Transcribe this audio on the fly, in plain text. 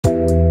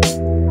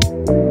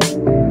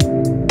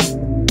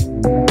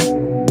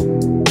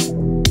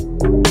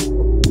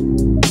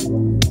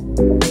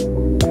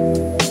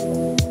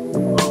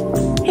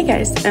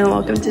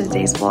to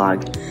today's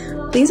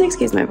vlog. Please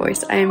excuse my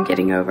voice. I am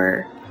getting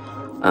over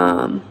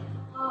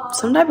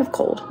some type of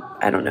cold.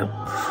 I don't know.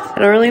 I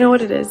don't really know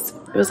what it is.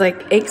 It was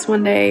like aches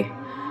one day.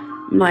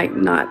 I'm like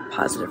not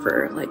positive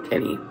for like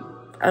any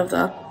of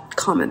the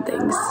common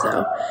things.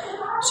 So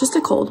it's just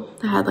a cold.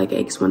 I had like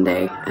aches one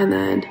day and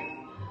then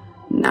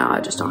now I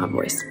just don't have a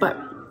voice. But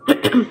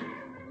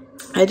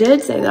I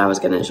did say that I was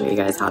going to show you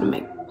guys how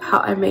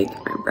I make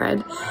my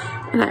bread,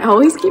 and I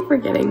always keep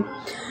forgetting.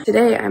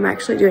 Today I'm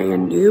actually doing a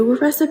new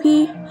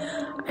recipe.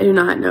 I do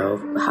not know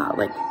how,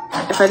 like,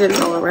 if I didn't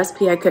follow a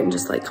recipe, I couldn't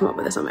just like come up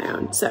with this on my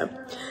own. So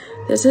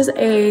this is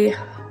a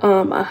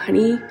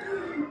honey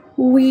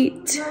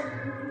wheat,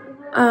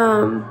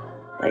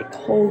 like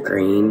whole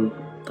grain,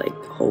 like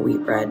whole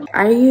wheat bread.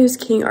 I use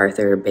King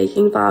Arthur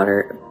baking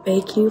flour,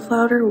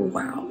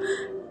 wow,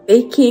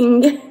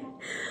 baking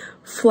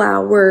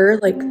flour,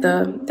 like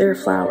their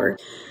flour.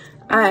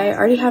 I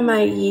already have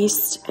my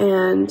yeast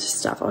and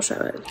stuff. I'll show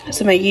it.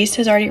 So my yeast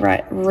has already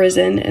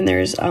risen, and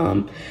there's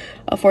a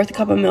 1/4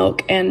 cup of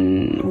milk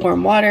and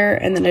warm water,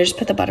 and then I just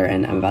put the butter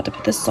in. I'm about to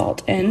put the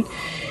salt in,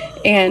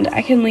 and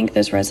I can link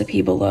this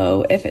recipe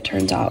below if it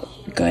turns out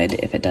good.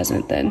 If it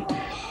doesn't, then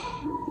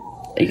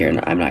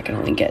I'm not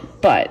gonna link it.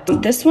 But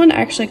this one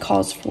actually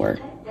calls for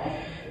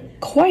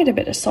quite a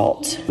bit of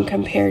salt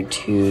compared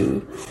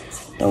to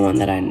the one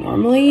that I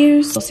normally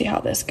use. We'll see how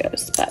this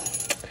goes,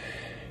 but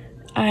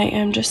I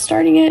am just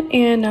starting it,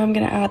 and now I'm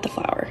gonna add the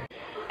flour.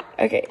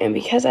 Okay, and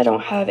because I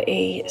don't have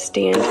a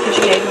stand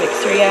KitchenAid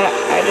mixer yet,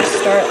 I just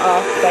start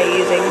off by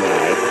using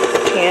my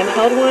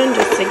handheld one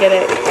just to get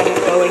it kind of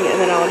going, and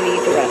then I'll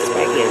knead the rest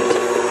by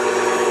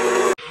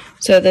hand.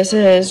 So this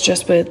is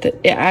just with,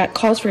 it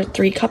calls for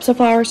 3 cups of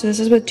flour, so this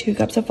is with 2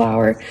 cups of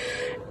flour,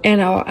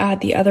 and I'll add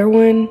the other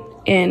one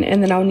in,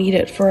 and then I'll knead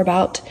it for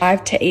about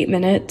 5 to 8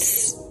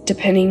 minutes,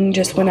 depending,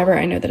 just whenever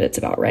I know that it's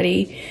about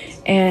ready,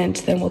 and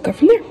then we'll go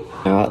from there.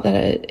 Now that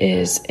it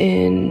is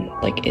in,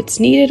 like, it's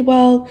kneaded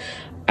well,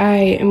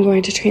 I am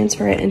going to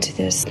transfer it into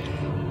this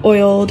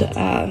oiled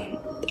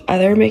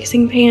other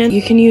mixing pan.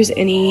 You can use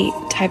any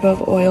type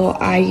of oil.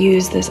 I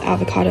use this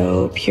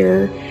avocado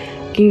pure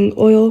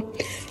oil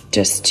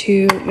just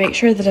to make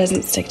sure that it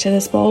doesn't stick to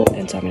this bowl.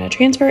 And so I'm going to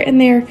transfer it in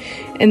there,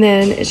 and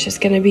then it's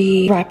just going to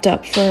be wrapped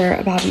up for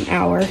about an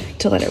hour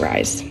to let it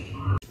rise.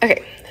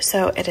 Okay,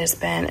 so it has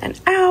been an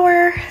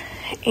hour,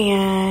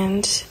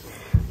 and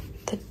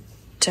the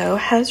dough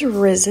has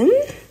risen.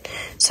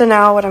 So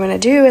now what I'm going to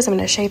do is I'm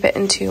going to shape it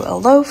into a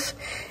loaf,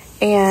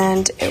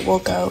 and it will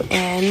go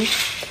in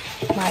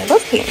my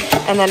loaf pan,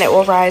 and then it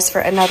will rise for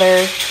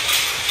another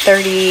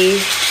 30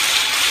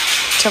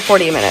 to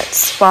 40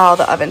 minutes while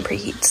the oven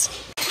preheats.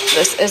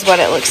 This is what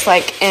it looks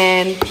like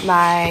in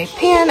my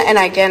pan, and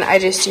again, I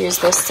just use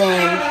this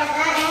same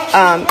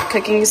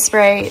cooking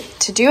spray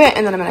to do it,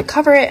 and then I'm going to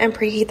cover it and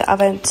preheat the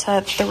oven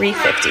to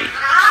 350.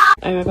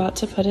 I'm about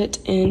to put it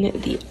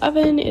in the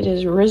oven. It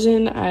is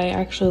risen. I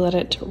actually let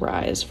it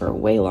rise for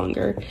way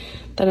longer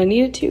than I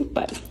needed to,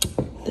 but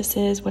this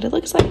is what it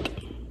looks like.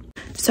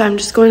 So I'm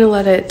just going to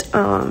let it,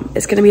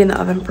 it's going to be in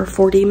the oven for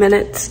 40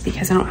 minutes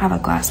because I don't have a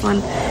glass one.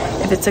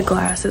 If it's a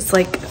glass, it's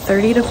like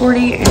 30 to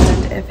 40,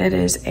 and if it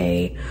is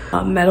a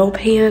metal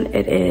pan,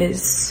 it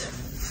is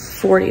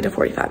 40 to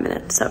 45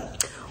 minutes. So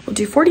we'll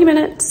do 40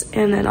 minutes,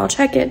 and then I'll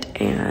check it,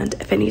 and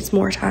if it needs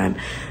more time,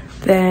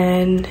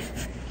 then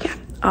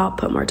I'll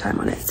put more time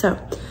on it. So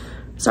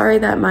sorry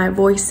that my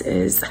voice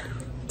is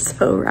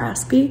so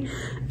raspy,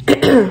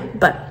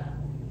 but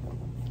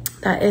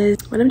that is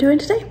what I'm doing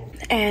today.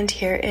 And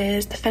here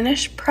is the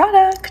finished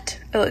product.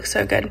 It looks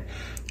so good,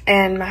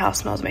 and my house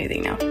smells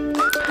amazing now.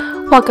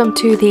 Welcome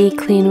to the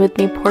clean with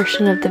me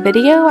portion of the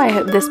video. I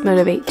hope this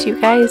motivates you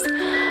guys.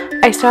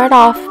 I start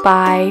off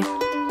by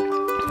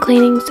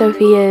cleaning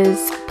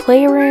Sophia's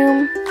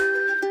playroom.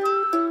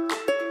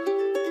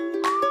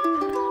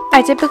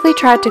 I typically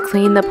try to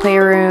clean the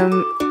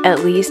playroom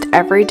at least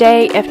every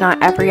day, if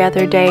not every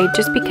other day,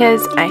 just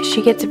because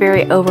she gets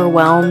very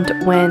overwhelmed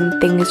when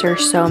things are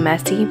so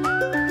messy.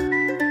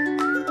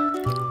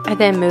 I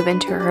then move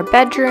into her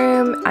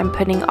bedroom. I'm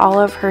putting all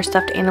of her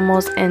stuffed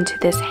animals into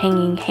this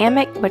hanging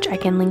hammock, which I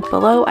can link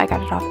below. I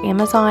got it off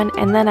Amazon,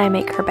 and then I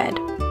make her bed.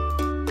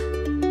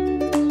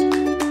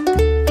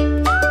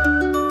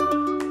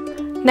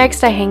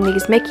 Next, I hang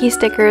these Mickey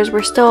stickers.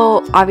 We're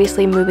still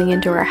obviously moving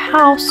into her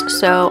house,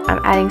 so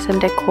I'm adding some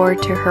decor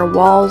to her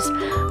walls.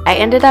 I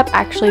ended up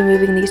actually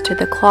moving these to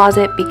the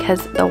closet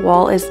because the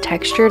wall is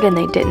textured and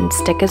they didn't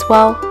stick as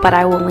well, but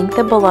I will link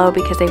them below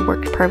because they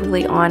worked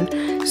perfectly on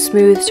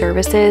smooth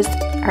surfaces.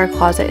 Our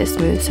closet is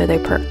smooth, so they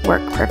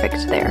work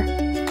perfect there.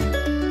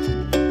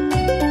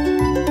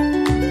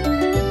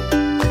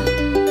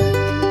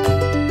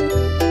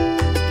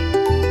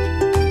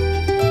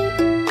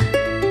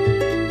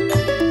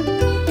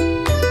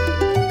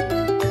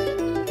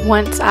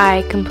 Once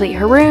I complete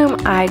her room,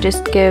 I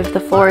just give the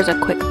floors a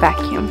quick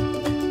vacuum.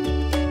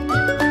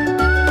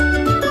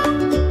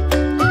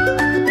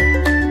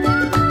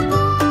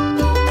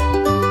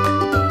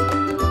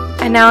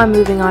 And now I'm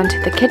moving on to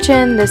the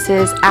kitchen. This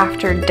is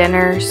after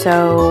dinner,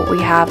 so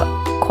we have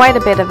quite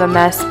a bit of a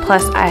mess,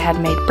 plus I had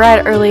made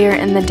bread earlier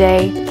in the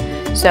day,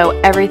 so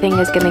everything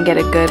is going to get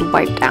a good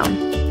wipe down.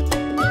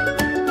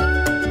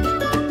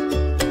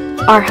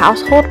 Our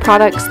household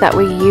products that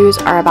we use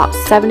are about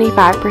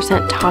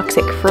 75%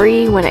 toxic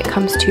free when it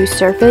comes to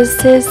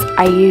surfaces.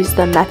 I use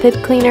the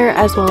Method cleaner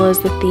as well as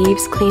the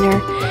Thieves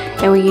cleaner,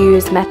 and we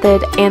use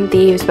Method and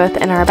Thieves both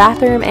in our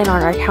bathroom and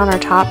on our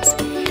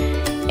countertops,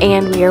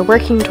 and we are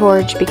working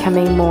towards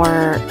becoming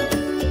more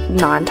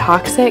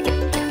non-toxic.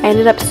 I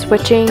ended up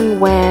switching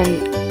when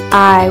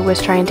I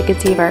was trying to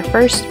conceive our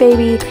first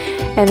baby,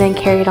 and then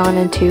carried on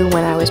into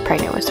when I was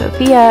pregnant with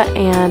Sophia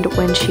and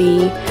when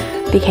she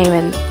became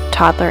a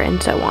toddler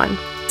and so on.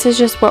 This is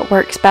just what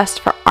works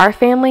best for our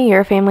family.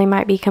 Your family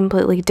might be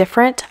completely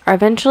different.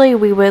 Eventually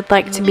we would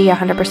like to be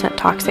 100%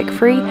 toxic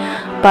free,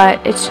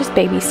 but it's just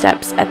baby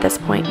steps at this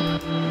point.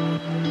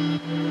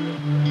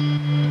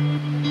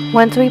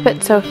 Once we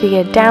put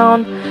Sophia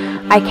down,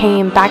 I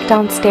came back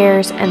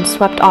downstairs and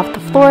swept off the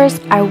floors.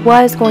 I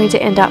was going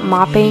to end up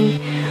mopping,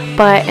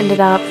 but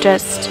ended up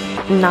just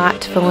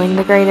not feeling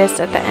the greatest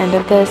at the end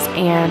of this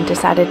and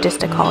decided just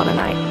to call it a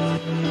night.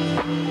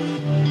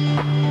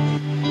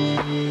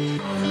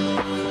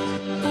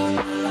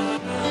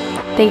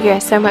 Thank you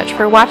guys so much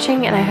for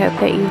watching, and I hope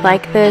that you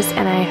like this,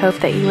 and I hope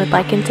that you would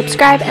like and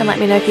subscribe and let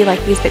me know if you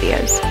like these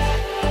videos.